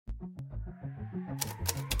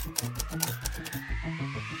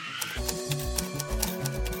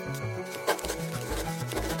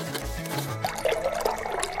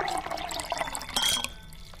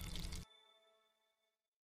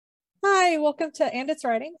welcome to And It's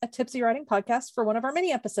Writing, a tipsy writing podcast for one of our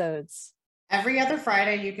mini episodes. Every other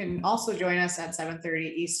Friday, you can also join us at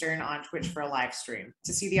 7:30 Eastern on Twitch for a live stream.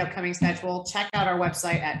 To see the upcoming schedule, check out our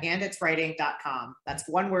website at anditswriting.com. That's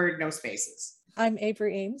one word, no spaces. I'm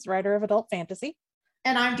Avery Ames, writer of adult fantasy.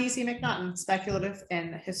 And I'm DC McNaughton, speculative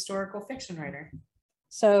and historical fiction writer.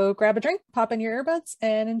 So grab a drink, pop in your earbuds,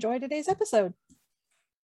 and enjoy today's episode.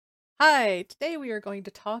 Hi, today we are going to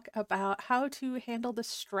talk about how to handle the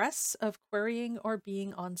stress of querying or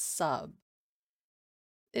being on sub.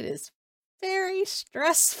 It is very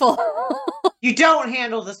stressful. You don't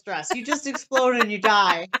handle the stress. You just explode and you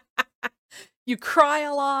die. You cry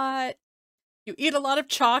a lot. You eat a lot of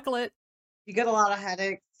chocolate. You get a lot of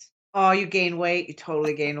headaches. Oh, you gain weight. You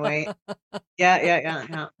totally gain weight.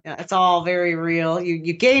 Yeah. It's all very real.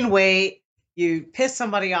 You gain weight. You piss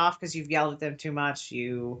somebody off because you've yelled at them too much.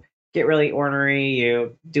 You get really ornery.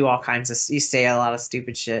 You do all kinds of. You say a lot of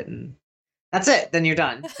stupid shit, and that's it. Then you're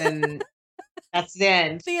done. Then that's the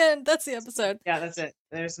end. The end. That's the episode. Yeah, that's it.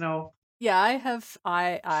 There's no. Yeah,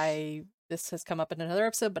 I this has come up in another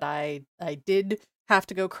episode, but I did have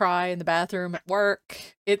to go cry in the bathroom at work.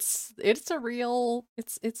 It's a real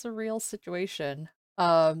situation.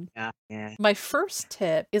 Yeah. My first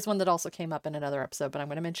tip is one that also came up in another episode, but I'm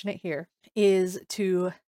going to mention it here, is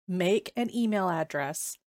to make an email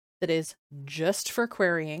address that is just for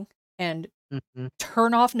querying and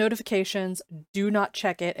turn off notifications. Do not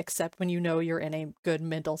check it except when you know you're in a good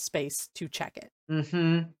mental space to check it.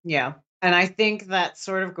 Yeah. And I think that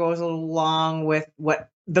sort of goes along with what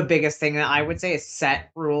the biggest thing that I would say is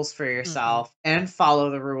set rules for yourself and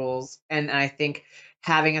follow the rules. And I think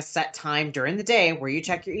having a set time during the day where you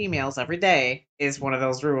check your emails every day is one of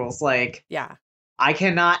those rules. Like, yeah, I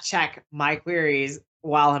cannot check my queries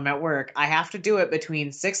while I'm at work. I have to do it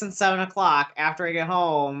between 6 and 7 o'clock after I get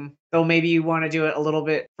home. Though maybe you want to do it a little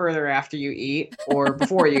bit further after you eat or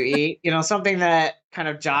before you eat, something that kind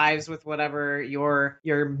of jives with whatever your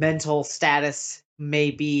mental status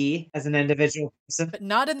may be as an individual person. But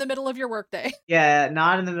not in the middle of your workday. Yeah,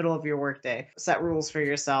 not in the middle of your workday. Set rules for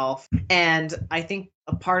yourself. And I think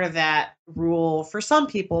a part of that rule for some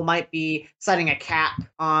people might be setting a cap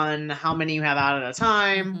on how many you have out at a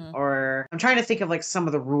time. Or I'm trying to think of like some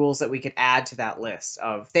of the rules that we could add to that list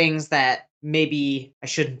of things that maybe I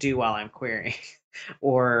shouldn't do while I'm querying.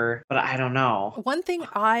 But I don't know. One thing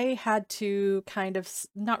I had to kind of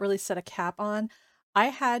not really set a cap on, I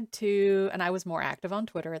had to, and I was more active on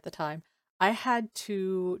Twitter at the time, I had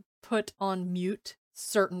to put on mute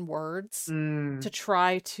certain words to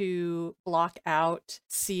try to block out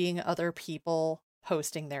seeing other people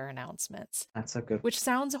posting their announcements. That's a good. Which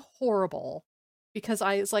sounds horrible because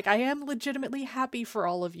I am legitimately happy for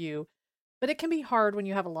all of you, but it can be hard when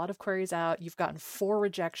you have a lot of queries out. You've gotten 4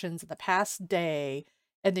 rejections in the past day,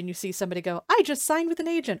 and then you see somebody go, I just signed with an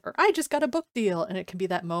agent, or I just got a book deal. And it can be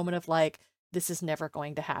that moment of like, this is never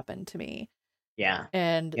going to happen to me. Yeah.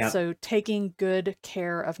 And so taking good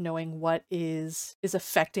care of knowing what is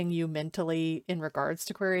affecting you mentally in regards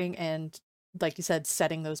to querying and, like you said,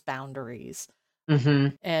 setting those boundaries.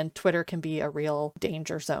 And Twitter can be a real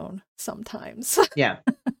danger zone sometimes. Yeah.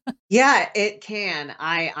 Yeah, it can.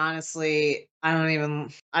 I honestly,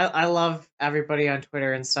 I love everybody on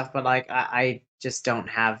Twitter and stuff, but like, I just don't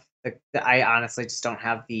have I honestly just don't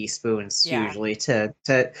have the spoons usually to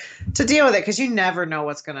deal with it, because you never know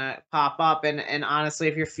what's gonna pop up, and honestly,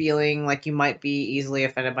 if you're feeling like you might be easily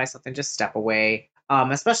offended by something, just step away.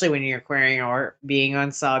 Especially when you're querying or being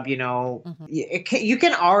on sub, you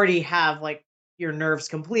can already have like your nerves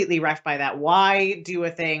completely wrecked by that. Why do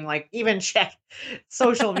a thing like even check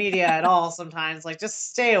social media at all? Sometimes like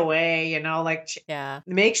just stay away,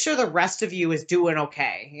 make sure the rest of you is doing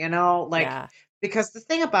okay, because the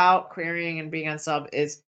thing about querying and being on sub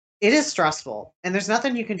is it is stressful and there's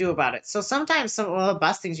nothing you can do about it. So sometimes one of the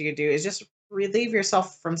best things you can do is just relieve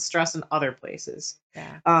yourself from stress in other places.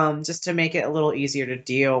 Just to make it a little easier to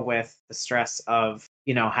deal with the stress of,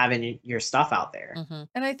 having your stuff out there.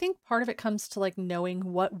 And I think part of it comes to like knowing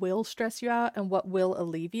what will stress you out and what will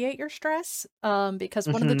alleviate your stress. Because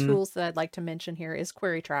one of the tools that I'd like to mention here is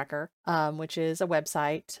Query Tracker, which is a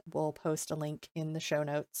website. We'll post a link in the show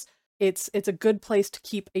notes. It's a good place to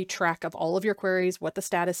keep a track of all of your queries, what the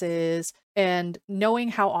status is, and knowing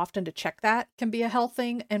how often to check that can be a health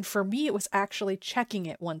thing. And for me, it was actually checking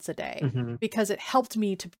it once a day because it helped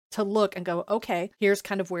me to look and go, okay, here's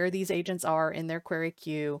kind of where these agents are in their query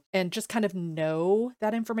queue, and just kind of know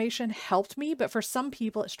that information helped me. But for some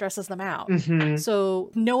people, it stresses them out. So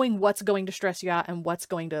knowing what's going to stress you out and what's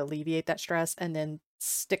going to alleviate that stress, and then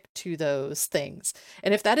stick to those things.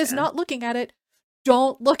 And if that is not looking at it,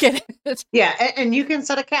 don't look at it. Yeah, and you can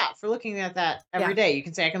set a cap for looking at that every Yeah. day. You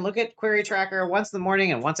can say I can look at Query Tracker once in the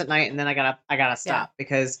morning and once at night, and then I gotta Yeah. stop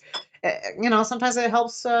because sometimes it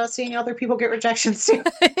helps seeing other people get rejections too.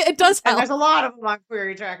 It does And there's help. a lot of them on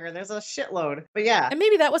Query Tracker. There's a shitload. But yeah, And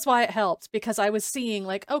maybe that was why it helped, because I was seeing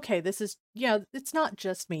like, okay, this is, it's not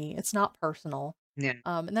just me. It's not personal. yeah.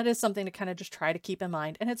 And that is something to kind of just try to keep in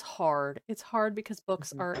mind. And it's hard. It's hard because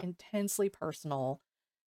books Mhm. are intensely personal.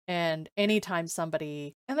 And anytime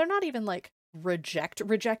somebody, and they're not even like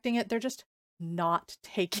rejecting it, they're just not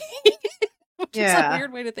taking it, which is a Yeah.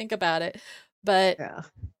 weird way to think about it. But Yeah.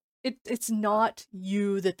 it's not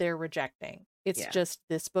you that they're rejecting. It's Yeah. just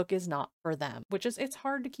this book is not for them, which is, it's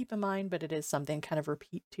hard to keep in mind, but it is something kind of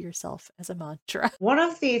repeat to yourself as a mantra. One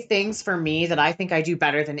of the things for me that I think I do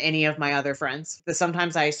better than any of my other friends, that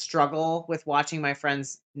sometimes I struggle with watching my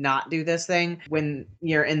friends not do this thing when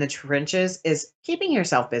you're in the trenches, is keeping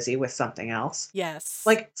yourself busy with something else. Yes.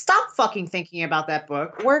 Like, stop fucking thinking about that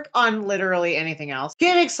book. Work on literally anything else.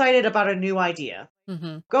 Get excited about a new idea.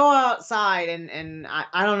 Mm-hmm. Go outside and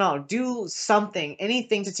I don't know, do something,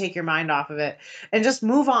 anything to take your mind off of it and just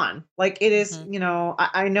move on. Like, it is, Mm-hmm.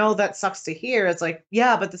 I know that sucks to hear. It's like,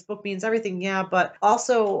 yeah, but this book means everything. Yeah, but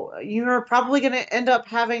also you're probably going to end up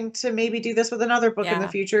having to maybe do this with another book in the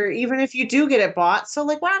Yeah. future, even if you do get it bought. So,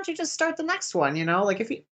 like, why don't you just start the next one? Like,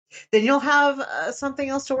 if you, then you'll have something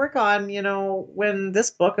else to work on, when this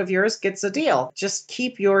book of yours gets a deal. Just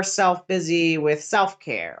keep yourself busy with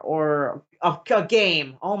self-care or a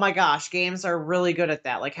game. Oh my gosh, games are really good at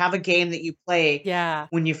that. Like, have a game that you play Yeah.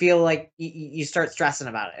 when you feel like you start stressing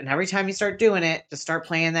about it. And every time you start doing it, just start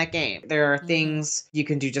playing that game. There are Mm-hmm. things you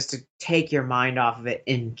can do just to take your mind off of it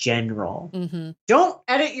in general. Mm-hmm. Don't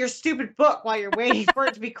edit your stupid book while you're waiting for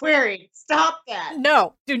it to be queried. Stop that.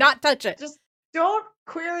 No, do not touch it. Just don't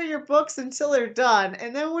query your books until they're done.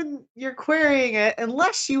 And then when you're querying it,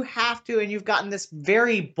 unless you have to, and you've gotten this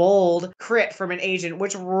very bold crit from an agent,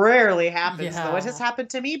 which rarely happens, though it has Yeah. happened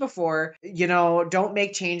to me before, don't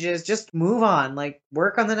make changes. Just move on. Like,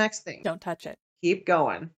 work on the next thing. Don't touch it. Keep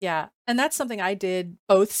going. Yeah. And that's something I did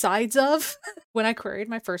both sides of. When I queried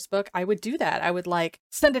my first book, I would do that. I would like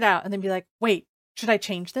send it out and then be like, wait, should I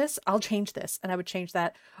change this? I'll change this. And I would change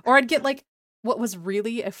that. Or I'd get like what was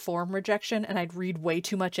really a form rejection and I'd read way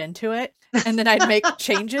too much into it. And then I'd make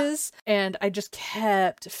changes and I just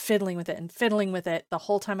kept fiddling with it the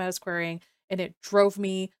whole time I was querying. And it drove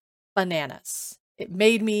me bananas. It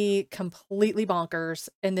made me completely bonkers.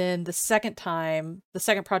 And then the second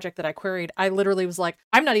project that I queried, I literally was like,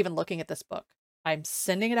 I'm not even looking at this book. I'm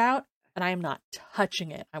sending it out and I am not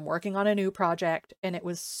touching it. I'm working on a new project. And it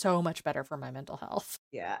was so much better for my mental health.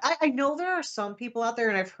 Yeah, I know there are some people out there,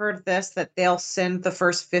 and I've heard this, that they'll send the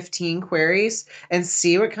first 15 queries and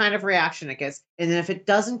see what kind of reaction it gets. And then if it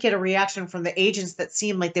doesn't get a reaction from the agents that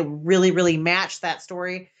seem like they really, really match that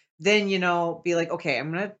story, then, be like, okay,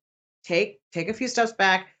 I'm going to take a few steps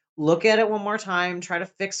back, look at it one more time, try to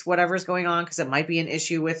fix whatever's going on, because it might be an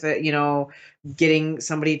issue with it, getting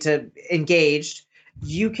somebody to engaged.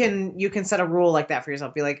 You can set a rule like that for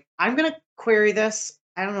yourself. Be like, I'm going to query this.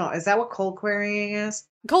 I don't know. Is that what cold querying is?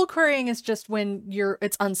 Cold querying is just when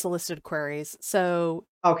it's unsolicited queries. So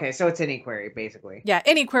Okay, so it's any query basically. yeah,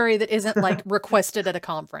 any query that isn't like requested at a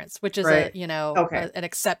conference, which is Right. Okay. an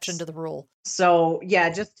exception to the rule. So yeah,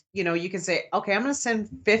 just you can say, okay, I'm gonna send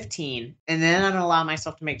 15, and then I'm gonna allow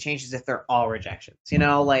myself to make changes if they're all rejections.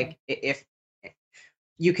 Like if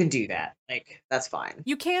you can do that, like that's fine.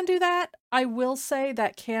 You can do that. I will say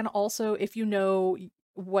that can also, if you know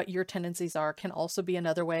what your tendencies are, can also be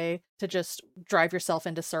another way to just drive yourself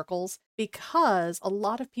into circles, because a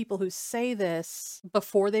lot of people who say this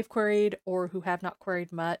before they've queried or who have not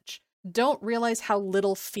queried much don't realize how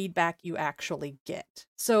little feedback you actually get.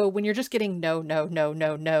 So when you're just getting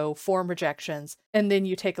no form rejections, and then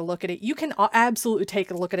you take a look at it, you can absolutely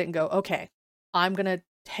take a look at it and go, okay, I'm going to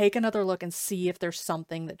take another look and see if there's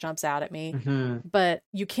something that jumps out at me. Mm-hmm. But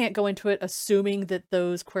you can't go into it assuming that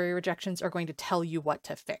those query rejections are going to tell you what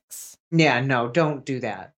to fix. Yeah, no, don't do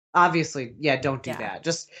that. Obviously, yeah, don't do that.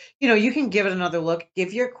 Just, you can give it another look.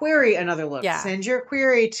 Give your query another look. Yeah. Send your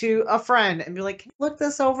query to a friend and be like, look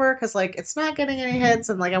this over, because like it's not getting any hits,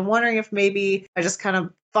 and like I'm wondering if maybe I just kind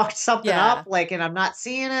of fucked something up, like, and I'm not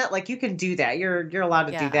seeing it. Like, you can do that. You're allowed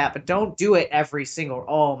to do that, but don't do it every single.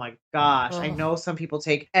 Oh my gosh, I know some people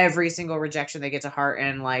take every single rejection they get to heart,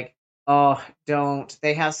 and like, oh, don't.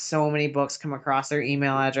 They have so many books come across their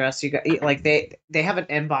email address. You got like they have an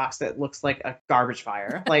inbox that looks like a garbage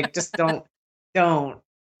fire. Like, just don't.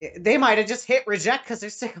 they might have just hit reject because they're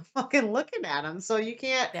sick of fucking looking at them. So you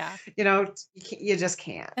can't, Yeah. you just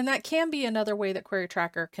can't. And that can be another way that Query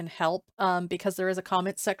Tracker can help, because there is a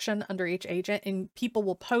comment section under each agent, and people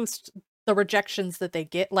will post the rejections that they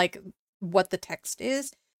get, like what the text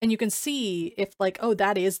is. And you can see if, like, oh,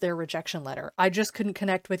 that is their rejection letter. I just couldn't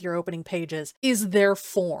connect with your opening pages, is their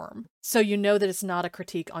form. So you know that it's not a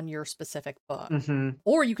critique on your specific book.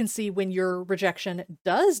 Or you can see when your rejection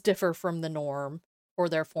does differ from the norm or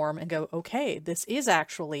their form and go, okay, this is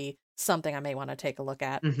actually something I may want to take a look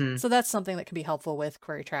at. So that's something that can be helpful with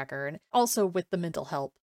Query Tracker, and also with the mental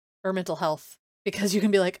health, because you can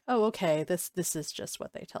be like, oh, okay, this is just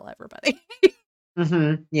what they tell everybody.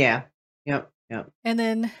 Yeah. Yep. Yep. And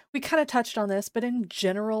then we kind of touched on this, but in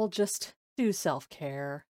general, just do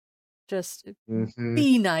self-care. Just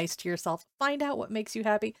be nice to yourself. Find out what makes you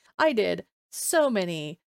happy. I did so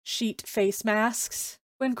many sheet face masks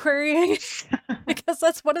when querying because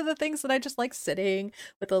that's one of the things that I just like, sitting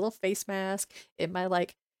with a little face mask in my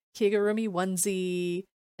like Kigurumi onesie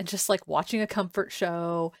and just like watching a comfort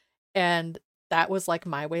show. And that was like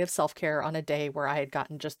my way of self-care on a day where I had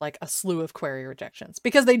gotten just like a slew of query rejections,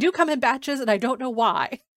 because they do come in batches and I don't know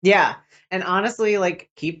why. Yeah. And honestly, like,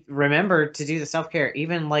 remember to do the self-care,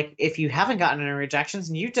 even like if you haven't gotten any rejections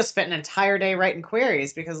and you just spent an entire day writing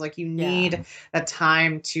queries, because like you need that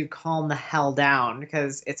time to calm the hell down,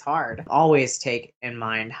 because it's hard. Always take in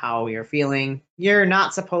mind how you're feeling. You're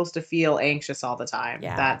not supposed to feel anxious all the time.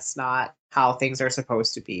 Yeah. That's not how things are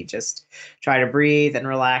supposed to be. Just try to breathe and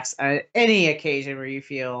relax at any occasion where you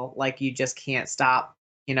feel like you just can't stop,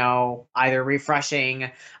 either refreshing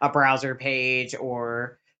a browser page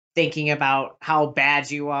or thinking about how bad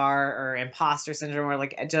you are, or imposter syndrome, or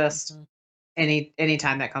like just any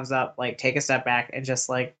time that comes up, like take a step back and just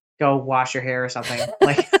like go wash your hair or something.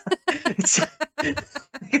 Like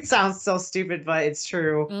it sounds so stupid, but it's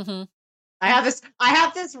true. I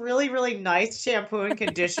have this really, really nice shampoo and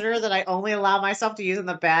conditioner that I only allow myself to use on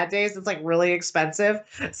the bad days. It's like really expensive.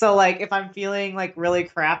 So like if I'm feeling like really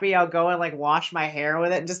crappy, I'll go and like wash my hair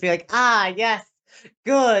with it and just be like, yes,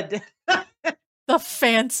 good. The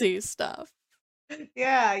fancy stuff.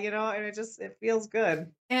 Yeah, and it feels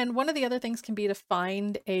good. And one of the other things can be to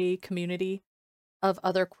find a community of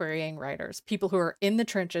other querying writers, people who are in the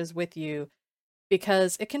trenches with you,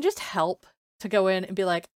 because it can just help to go in and be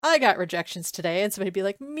like, I got rejections today, and somebody be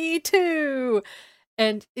like, me too.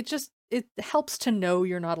 And it helps to know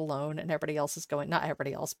you're not alone and everybody else is going, not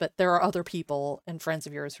everybody else, but there are other people and friends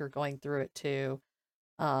of yours who are going through it too.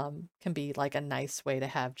 Can be like a nice way to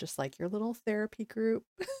have just like your little therapy group.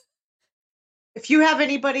 If you have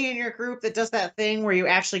anybody in your group that does that thing where you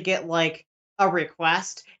actually get like a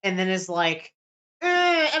request and then is like,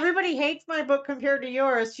 everybody hates my book compared to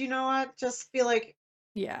yours, you know what? Just feel like,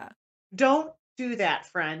 yeah, don't do that,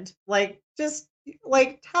 friend. Like, just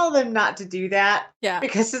like tell them not to do that. Yeah.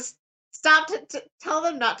 Because to tell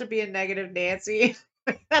them not to be a negative Nancy.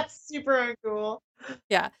 That's super uncool.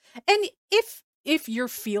 Yeah. And if you're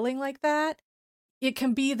feeling like that, it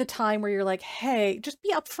can be the time where you're like, hey, just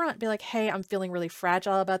be upfront. Be like, hey, I'm feeling really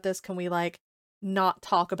fragile about this. Can we like not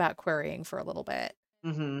talk about querying for a little bit?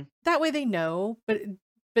 That way they know,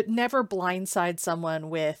 but never blindside someone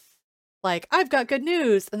with like, I've got good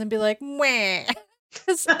news, and then be like, meh.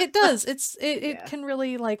 Because it does. It can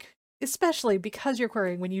really like, especially because you're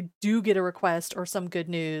querying, when you do get a request or some good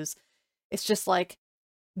news, it's just like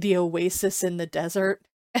the oasis in the desert.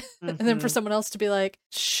 And then for someone else to be like,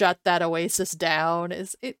 shut that oasis down,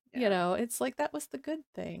 it's like, that was the good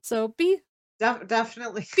thing. So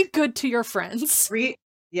definitely be good to your friends.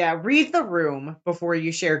 Read the room before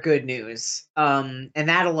you share good news. And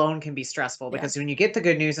that alone can be stressful, because when you get the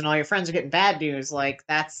good news and all your friends are getting bad news, like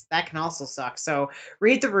that can also suck. So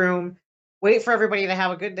read the room, wait for everybody to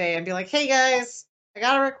have a good day and be like, hey guys, I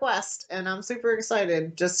got a request and I'm super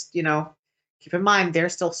excited. Just, keep in mind they're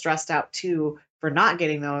still stressed out too for not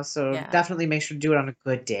getting those. So definitely make sure to do it on a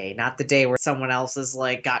good day, not the day where someone else is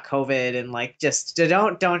like got COVID, and like just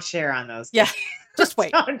don't share on those days. Just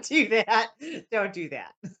wait. Don't do that. Don't do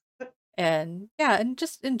that. And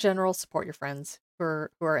just in general, support your friends who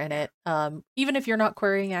are in it. Even if you're not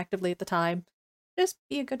querying actively at the time, just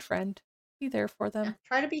be a good friend. Be there for them. Yeah,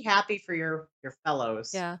 try to be happy for your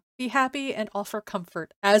fellows. Yeah. Be happy and offer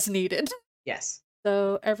comfort as needed. Yes.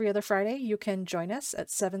 So every other Friday, you can join us at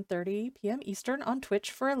 7:30 p.m. Eastern on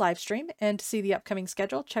Twitch for a live stream. And to see the upcoming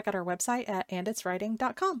schedule, check out our website at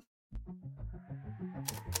anditswriting.com.